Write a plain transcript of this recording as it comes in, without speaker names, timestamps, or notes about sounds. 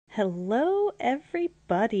Hello,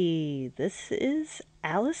 everybody. This is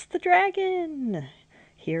Alice the Dragon,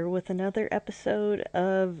 here with another episode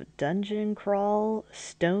of Dungeon Crawl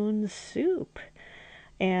Stone Soup.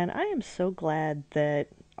 And I am so glad that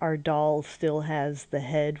our doll still has the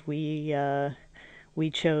head we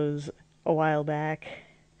chose a while back.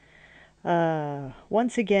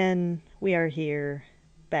 Once again, we are here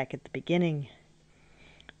back at the beginning.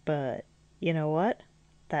 But you know what?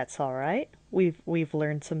 That's all right. We've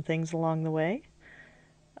learned some things along the way.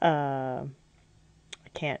 I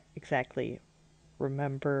can't exactly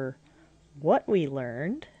remember what we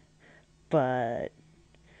learned, but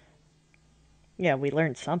yeah, we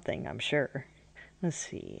learned something, I'm sure. Let's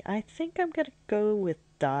see. I think I'm gonna go with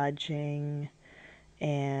dodging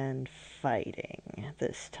and fighting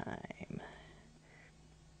this time.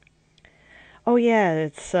 Oh yeah,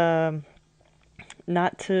 it's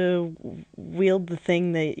not to wield the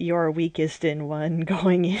thing that you're weakest in when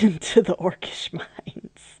going into the orcish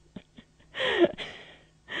mines.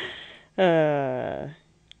 uh,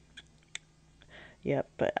 yep,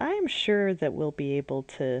 but I'm sure that we'll be able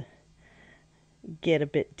to get a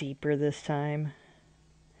bit deeper this time.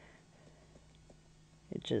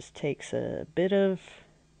 It just takes a bit of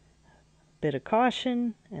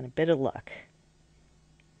caution and a bit of luck.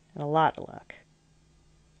 And a lot of luck.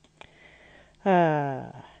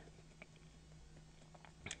 I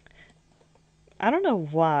don't know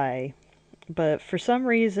why, but for some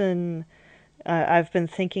reason I've been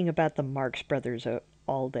thinking about the Marx Brothers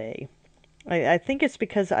all day. I think it's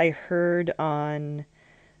because I heard on,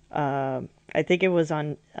 I think it was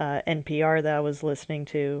on NPR that I was listening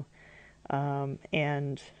to,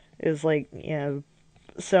 and it was like,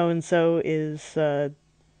 so and so is,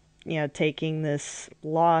 taking this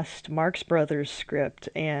lost Marx Brothers script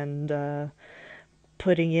and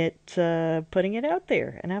putting it out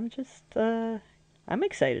there, and I'm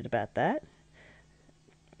excited about that.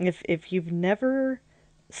 If you've never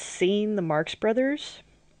seen the Marx Brothers,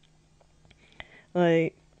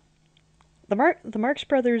 like the Marx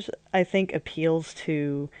Brothers, I think appeals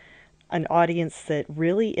to an audience that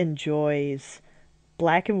really enjoys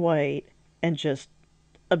black and white and just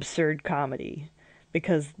absurd comedy,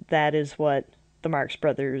 because that is what the Marx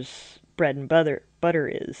Brothers bread and butter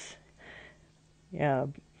is. Yeah,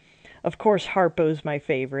 of course Harpo's my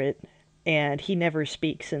favorite, and he never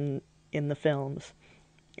speaks in the films.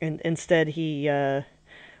 And instead he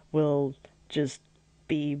will just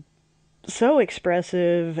be so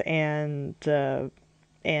expressive and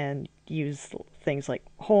use things like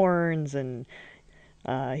horns, and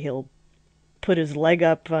he'll put his leg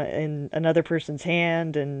up in another person's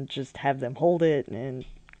hand and just have them hold it, and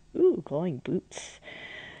ooh, glowing boots.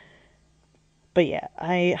 But yeah,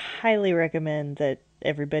 I highly recommend that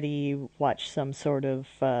everybody watch some sort of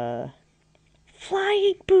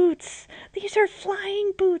flying boots. These are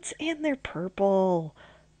flying boots and they're purple.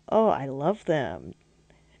 Oh, I love them.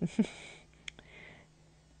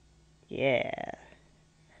 Yeah,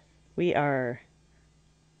 we are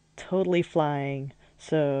totally flying.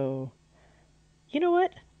 So, you know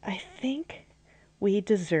what? I think we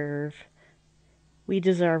deserve we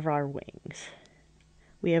deserve our wings.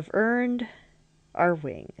 We have earned our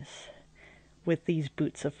wings with these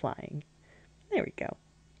boots of flying. There we go.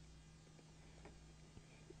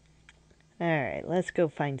 All right, let's go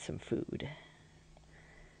find some food.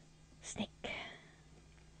 Snake.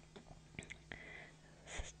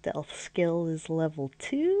 Stealth skill is level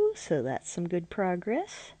 2, so that's some good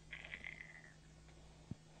progress.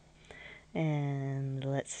 And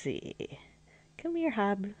let's see. Come here,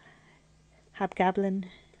 Hobgoblin.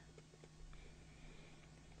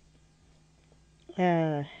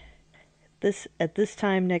 At this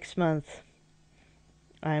time next month,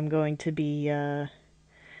 I'm going to be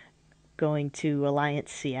going to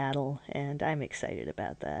Alliance Seattle, and I'm excited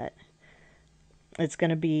about that. It's going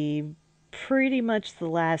to be pretty much the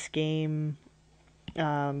last game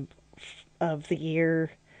um, of the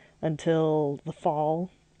year until the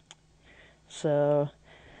fall. So,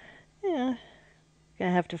 yeah,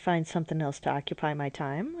 gonna have to find something else to occupy my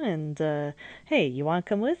time. And, hey, you want to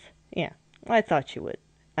come with? Yeah, I thought you would.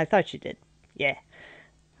 I thought you did. Yeah.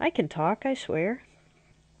 I can talk, I swear.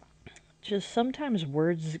 Just sometimes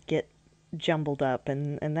words get jumbled up,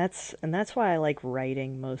 and that's why I like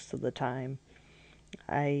writing most of the time.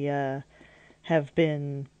 I have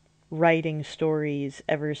been writing stories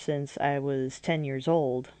ever since I was 10 years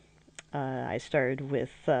old. I started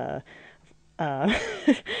with uh, a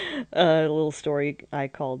little story I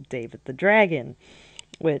called David the Dragon,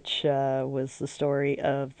 which was the story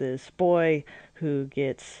of this boy who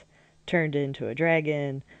gets turned into a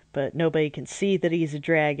dragon, but nobody can see that he's a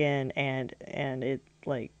dragon, and it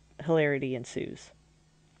like hilarity ensues.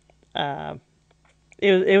 Uh,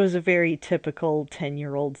 it was a very typical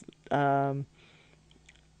 10-year-old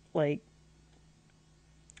like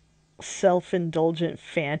self-indulgent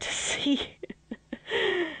fantasy.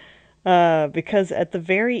 Because at the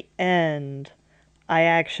very end, I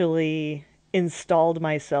actually installed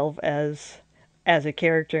myself as a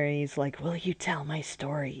character, and he's like, "Will you tell my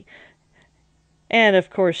story?" And of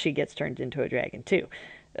course, she gets turned into a dragon too.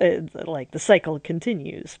 Like the cycle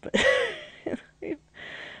continues, but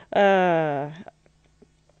uh,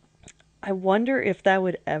 I wonder if that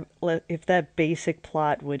would if that basic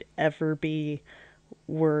plot would ever be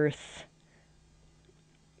worth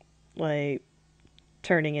like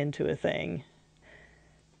turning into a thing,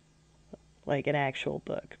 like an actual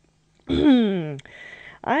book.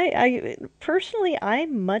 I personally, I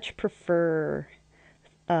much prefer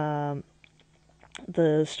um,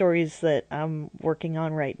 the stories that I'm working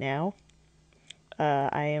on right now.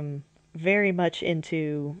 I am very much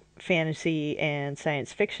into fantasy and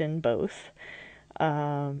science fiction both.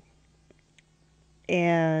 Um,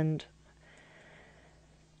 and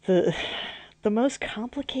the the most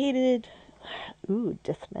complicated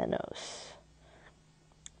Dithmenos.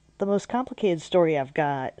 The most complicated story I've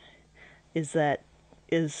got is that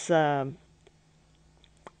is I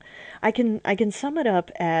can sum it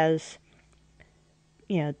up as,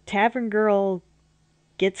 you know, tavern girl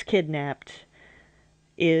gets kidnapped,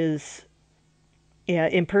 is, yeah,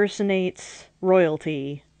 impersonates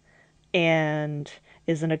royalty, and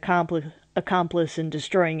is an accomplice in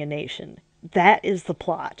destroying a nation. That is the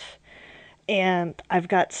plot. And I've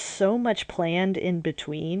got so much planned in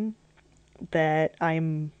between that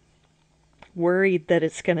I'm worried that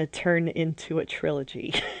it's going to turn into a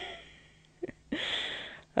trilogy.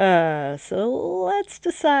 So let's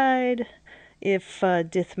decide if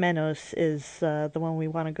Dithmenos is the one we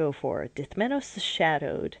want to go for. Dithmenos the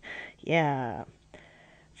Shadowed. Yeah.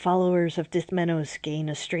 Followers of Dithmenos gain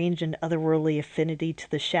a strange and otherworldly affinity to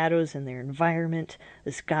the shadows in their environment.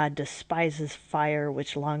 This god despises fire,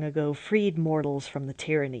 which long ago freed mortals from the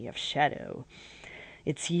tyranny of shadow.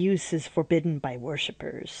 Its use is forbidden by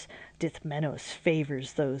worshippers. Dithmenos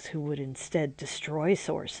favors those who would instead destroy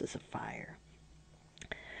sources of fire.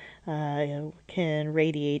 Can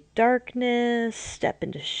radiate darkness, step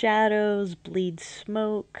into shadows, bleed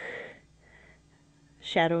smoke.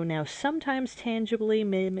 Shadow now sometimes tangibly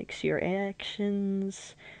mimics your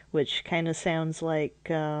actions, which kind of sounds like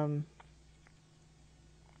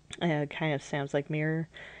mirror,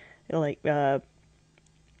 like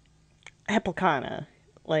Heplicana,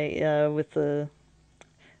 like with the.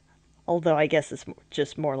 Although I guess it's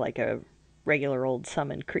just more like a regular old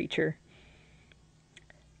summoned creature.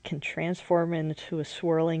 Can transform into a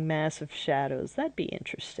swirling mass of shadows. That'd be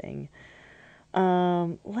interesting.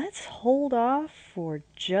 Let's hold off for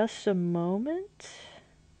just a moment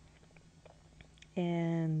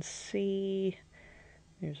and see.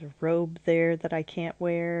 There's a robe there that I can't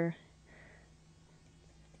wear.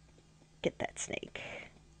 Get that snake.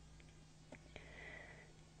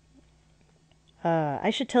 I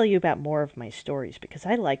should tell you about more of my stories because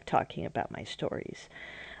I like talking about my stories.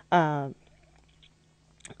 Um,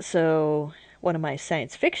 so, one of my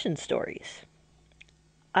science fiction stories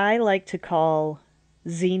I like to call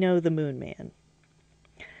Zeno the Moon Man.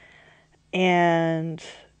 And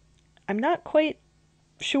I'm not quite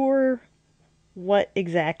sure what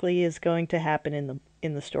exactly is going to happen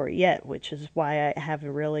in the story yet, which is why I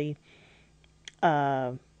haven't really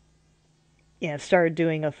uh, started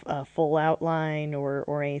doing a full outline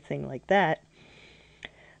or anything like that.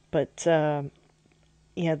 But the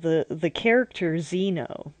character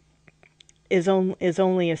Zeno is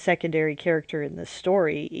only a secondary character in this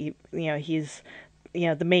story. He's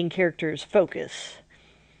the main character's focus,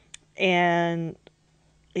 and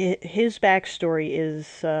his backstory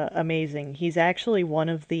is amazing. He's actually one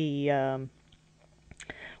of the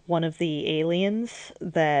aliens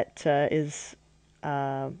that is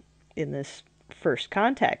in this first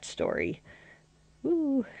contact story.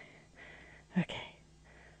 Ooh, okay.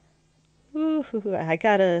 Ooh,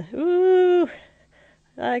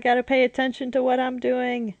 I gotta pay attention to what I'm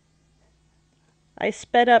doing. I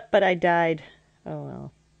sped up, but I died. Oh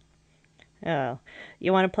well. Oh,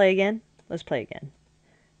 you want to play again? Let's play again.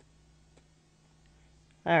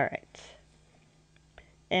 All right.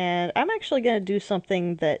 And I'm actually gonna do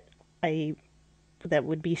something I that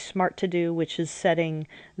would be smart to do, which is setting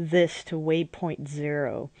this to waypoint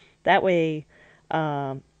 0. That way,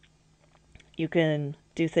 um, you can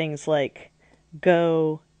do things like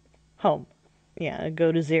go home. Yeah,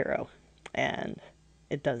 go to 0. And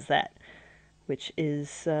it does that, which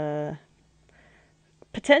is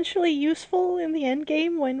potentially useful in the end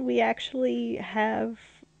game when we actually have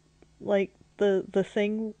like the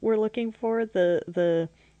thing we're looking for, the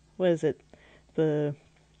what is it? The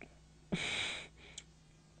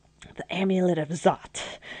the amulet of Zot.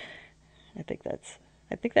 I think that's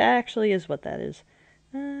I think that actually is what that is.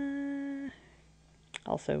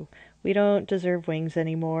 Also, we don't deserve wings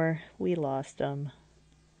anymore. We lost them.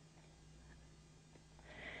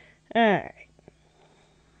 Alright.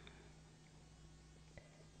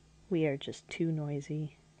 We are just too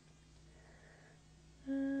noisy.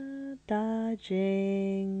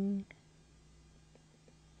 Dodging.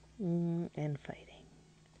 And fighting.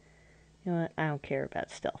 You know what? I don't care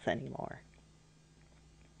about stealth anymore.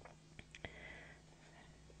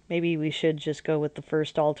 Maybe we should just go with the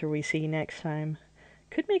first altar we see next time.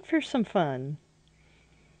 Could make for some fun.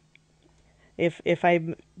 If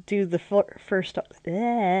I do the first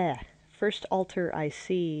altar I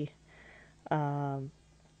see, um,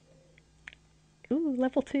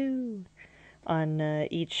 level 2 on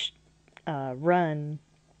each run,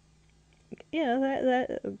 yeah,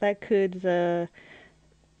 that could that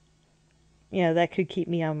could keep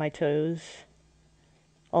me on my toes.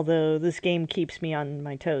 Although this game keeps me on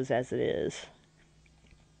my toes as it is.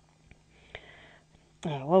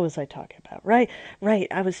 What was I talking about? Right.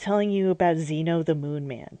 I was telling you about Xeno the Moon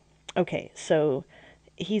Man. Okay, so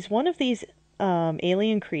he's one of these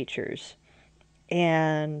alien creatures,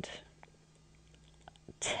 and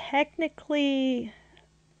technically,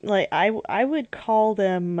 like I would call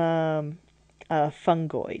them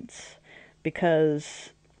fungoids because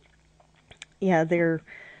yeah, their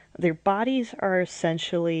bodies are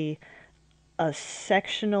essentially a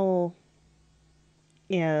sectional,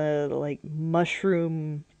 like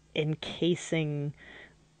mushroom encasing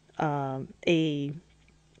a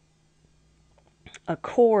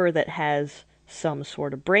core that has some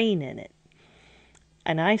sort of brain in it.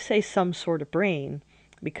 And I say some sort of brain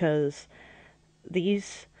because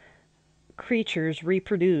these creatures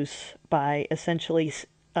reproduce by essentially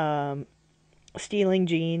stealing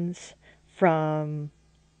genes from,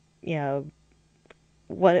 you know,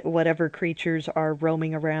 whatever creatures are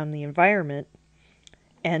roaming around the environment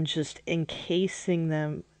and just encasing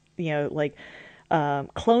them, like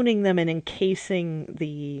cloning them and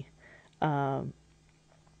encasing um,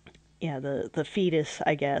 the fetus,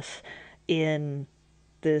 I guess, in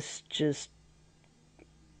this just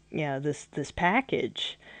this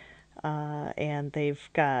package, and they've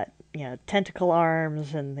got tentacle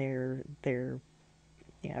arms, and they're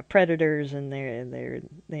predators, and they're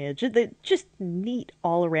just neat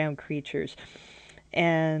all around creatures,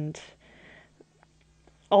 and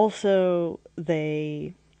also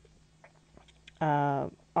they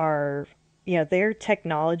are their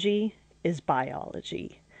technology is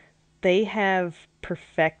biology. They have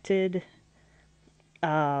perfected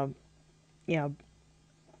uh, you know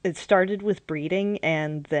it started with breeding,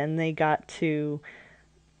 and then they got to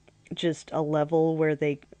just a level where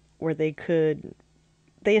they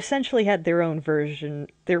essentially had their own version,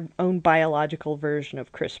 their own biological version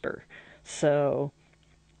of CRISPR. So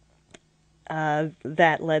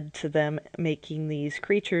that led to them making these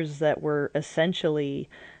creatures that were essentially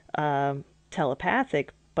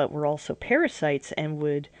telepathic, but were also parasites and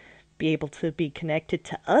would be able to be connected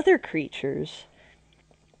to other creatures.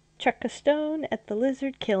 Chuck a stone at the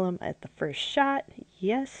lizard, kill him at the first shot.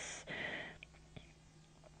 Yes.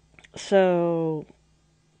 So,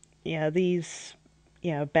 these,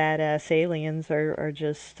 badass aliens are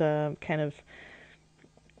just kind of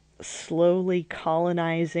slowly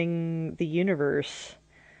colonizing the universe.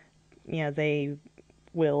 They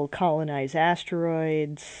will colonize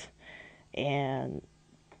asteroids and.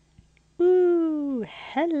 Ooh,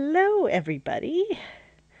 hello everybody.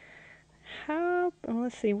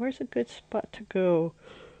 Let's see, where's a good spot to go?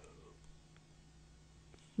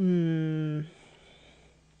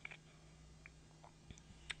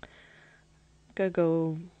 Gotta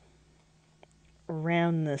go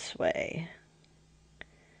around this way.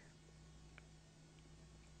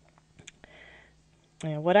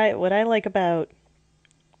 What I like about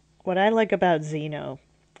Xeno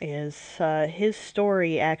is his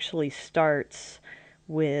story actually starts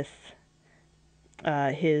with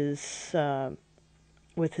his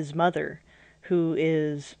with his mother, who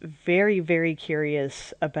is very very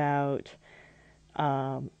curious about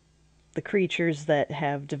the creatures that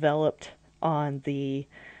have developed on the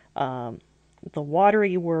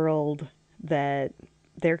watery world that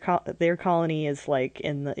their colony is like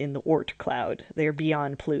in the Oort cloud. They're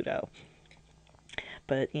beyond Pluto.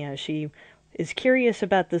 But she is curious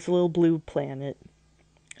about this little blue planet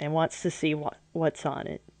and wants to see what's on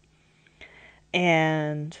it.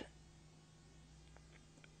 And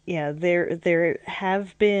yeah, there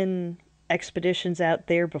have been expeditions out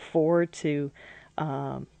there before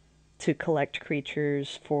um, to collect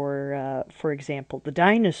creatures for example, the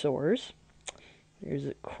dinosaurs.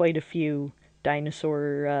 There's quite a few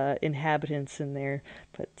dinosaur inhabitants in there,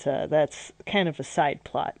 but that's kind of a side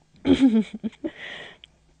plot.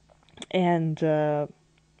 And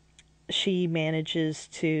she manages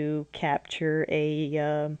to capture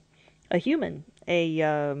a human.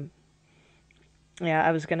 Yeah,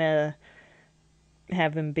 I was gonna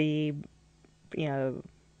have him be, you know,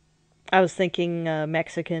 I was thinking a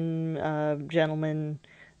Mexican gentleman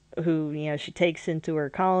who, she takes into her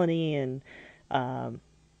colony um,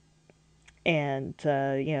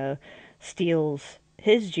 and steals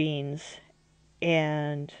his genes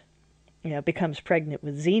and becomes pregnant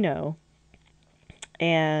with Xeno.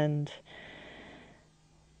 And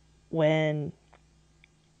when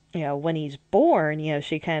when he's born,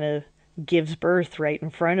 she kind of gives birth right in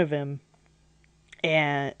front of him,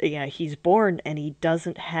 and he's born and he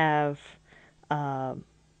doesn't have um,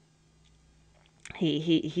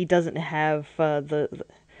 he doesn't have oh,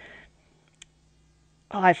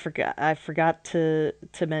 I forgot to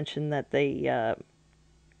mention that they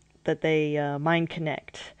mind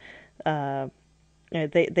connect. Uh,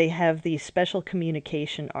 they have these special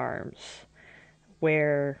communication arms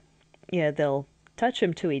where they'll touch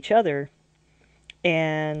them to each other,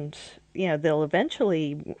 and they'll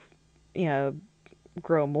eventually you know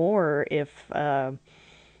grow more if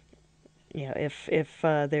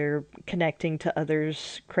they're connecting to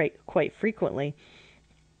others quite frequently.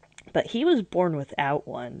 But he was born without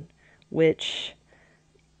one, which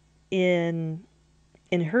in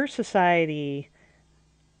in her society,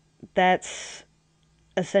 that's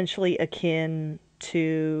essentially akin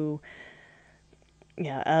to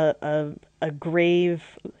a grave.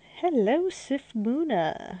 Hello, Sif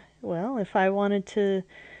Muna. Well, if I wanted to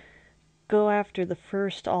go after the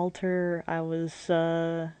first altar I was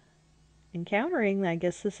encountering, I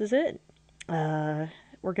guess this is it. Uh,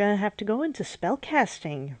 we're gonna have to go into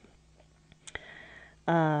spellcasting.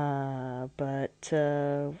 But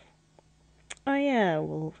oh yeah,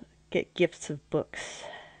 we'll get gifts of books.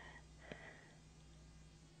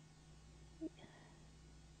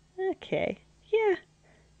 Okay, yeah,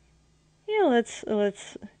 yeah. Let's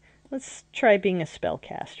try being a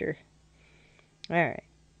spellcaster. All right.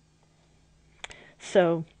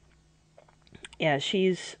 So yeah,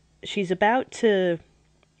 she's about to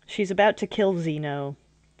she's about to kill Zeno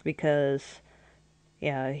because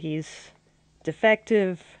he's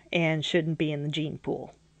defective and shouldn't be in the gene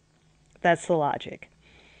pool. That's the logic.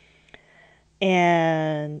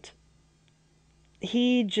 And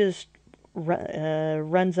he just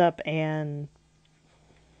runs up and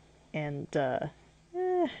eh,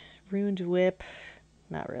 ruined whip.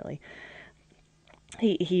 Not really.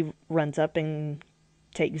 He runs up and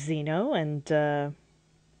takes Zeno and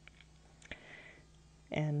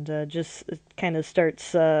just kind of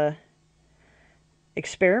starts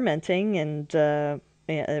experimenting and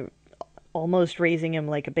almost raising him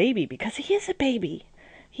like a baby because he is a baby.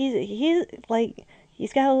 He's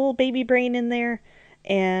got a little baby brain in there,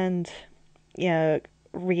 and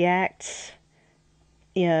reacts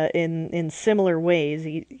in similar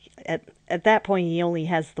ways. At that point he only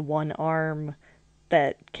has the one arm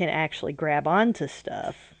that can actually grab onto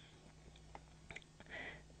stuff,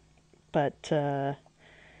 but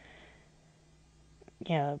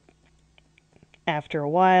yeah, after a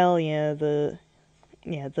while, the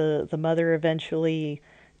mother eventually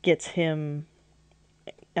gets him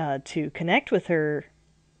to connect with her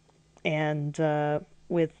and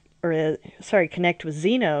with or sorry, connect with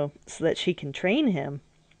Zeno so that she can train him.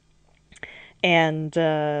 And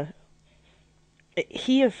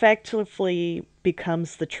he effectively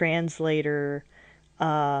becomes the translator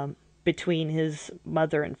between his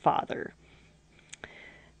mother and father.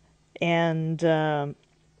 And they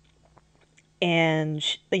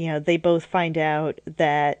both find out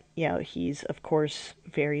that he's of course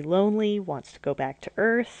very lonely, wants to go back to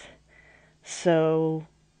Earth. So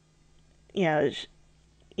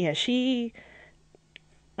she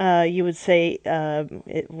you would say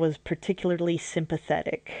it was particularly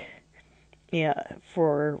sympathetic,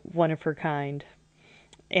 for one of her kind.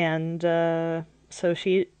 And so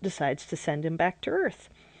she decides to send him back to Earth.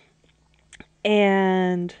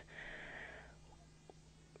 And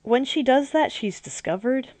when she does that, she's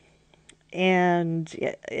discovered, and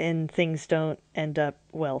things don't end up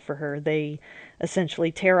well for her. They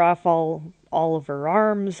essentially tear off all of her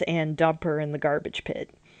arms and dump her in the garbage pit.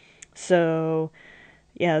 So,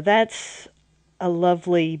 that's a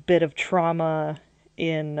lovely bit of trauma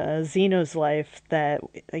in Zeno's life that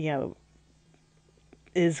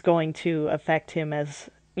is going to affect him as,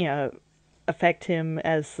 affect him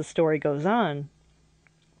as the story goes on.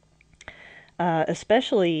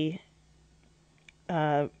 Especially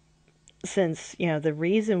since, the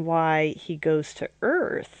reason why he goes to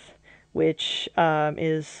Earth, which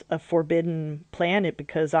is a forbidden planet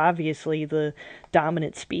because obviously the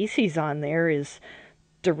dominant species on there is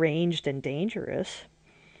deranged and dangerous.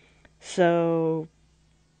 So,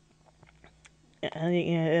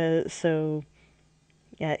 so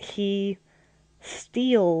yeah, he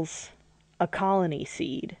steals a colony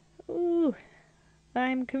seed. Ooh,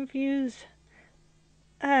 I'm confused.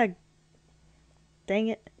 Ah, dang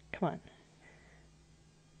it. Come on.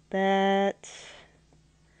 That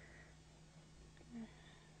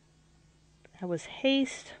was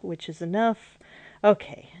haste, which is enough.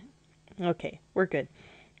 Okay. Okay, we're good.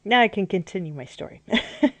 Now I can continue my story.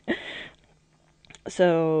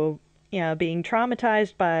 So, being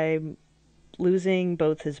traumatized by losing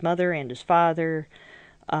both his mother and his father,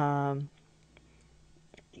 um,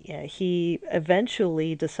 he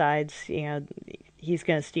eventually decides, he's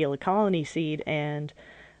going to steal a colony seed and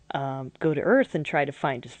go to Earth and try to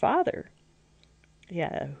find his father.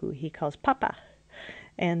 Yeah, who he calls Papa,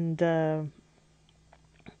 and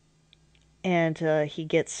he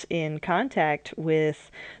gets in contact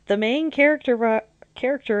with the main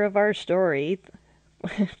character of our story.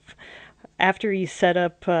 After he set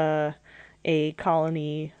up a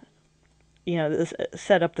colony,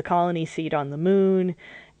 set up the colony seat on the moon,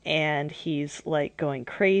 and he's like going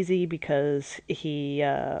crazy because he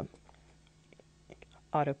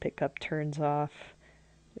auto pickup turns off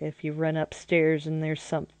if you run upstairs and there's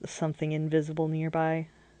something invisible nearby.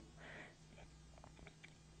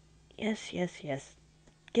 Yes, yes, yes.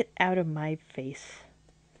 Get out of my face.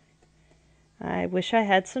 I wish I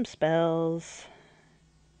had some spells.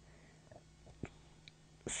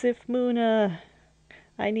 Sif Muna,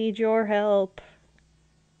 I need your help.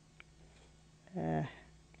 Uh,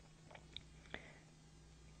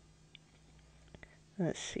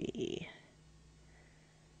 let's see.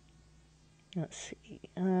 Let's see.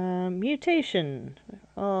 Mutation.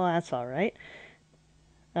 Oh, that's alright.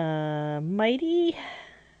 Mighty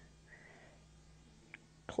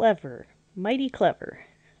clever. Mighty clever.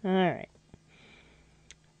 Alright.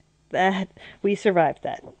 That, we survived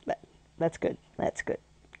that. That's good. That's good.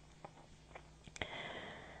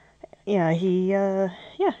 Yeah, yeah.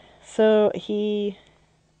 So he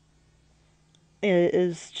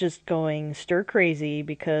is just going stir crazy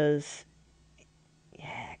because,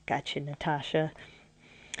 yeah, gotcha, Natasha.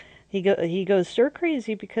 He goes stir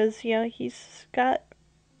crazy because, he's got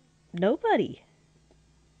nobody.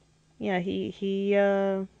 Yeah, he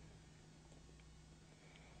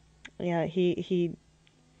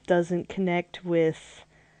doesn't connect with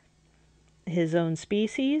his own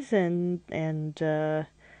species, and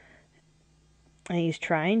he's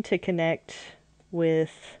trying to connect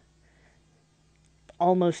with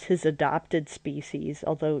almost his adopted species,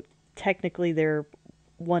 although technically they're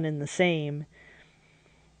one and the same.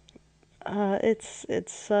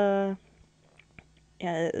 Yeah,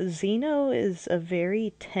 Zeno is a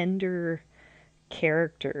very tender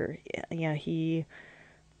character. Yeah, he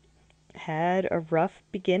had a rough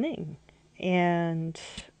beginning, and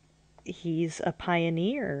he's a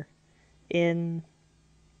pioneer in,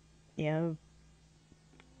 you know,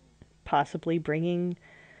 possibly bringing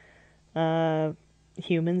uh,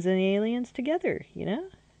 humans and aliens together,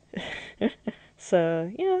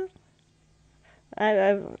 So,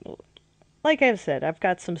 I've like I've said, I've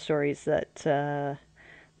got some stories that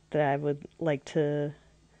I would like to,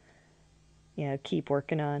 keep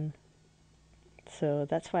working on. So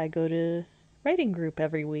that's why I go to writing group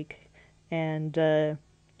every week. And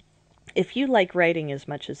if you like writing as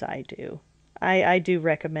much as I do, I do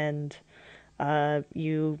recommend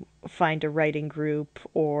you find a writing group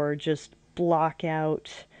or just block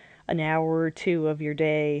out an hour or two of your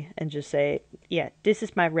day and just say, yeah, this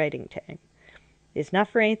is my writing time. It's not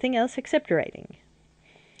for anything else except writing.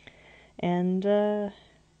 And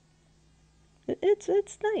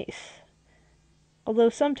it's nice. Although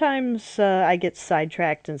sometimes I get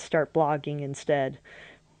sidetracked and start blogging instead,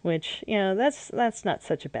 which, that's not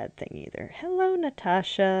such a bad thing either. Hello,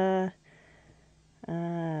 Natasha.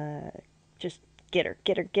 Uh, just get her,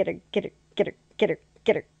 get her, get her, get her, get her, get her,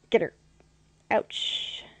 get her, get her.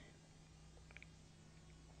 Ouch.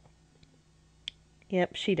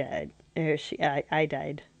 Yep, she died. I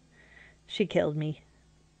died. She killed me.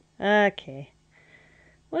 Okay.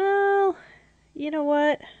 Well, you know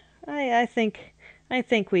what? I think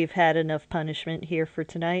we've had enough punishment here for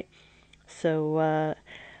tonight. So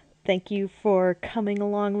thank you for coming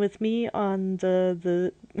along with me on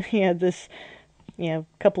the yeah, this a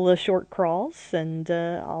couple of short crawls, and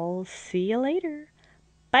I'll see you later.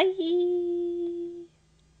 Bye!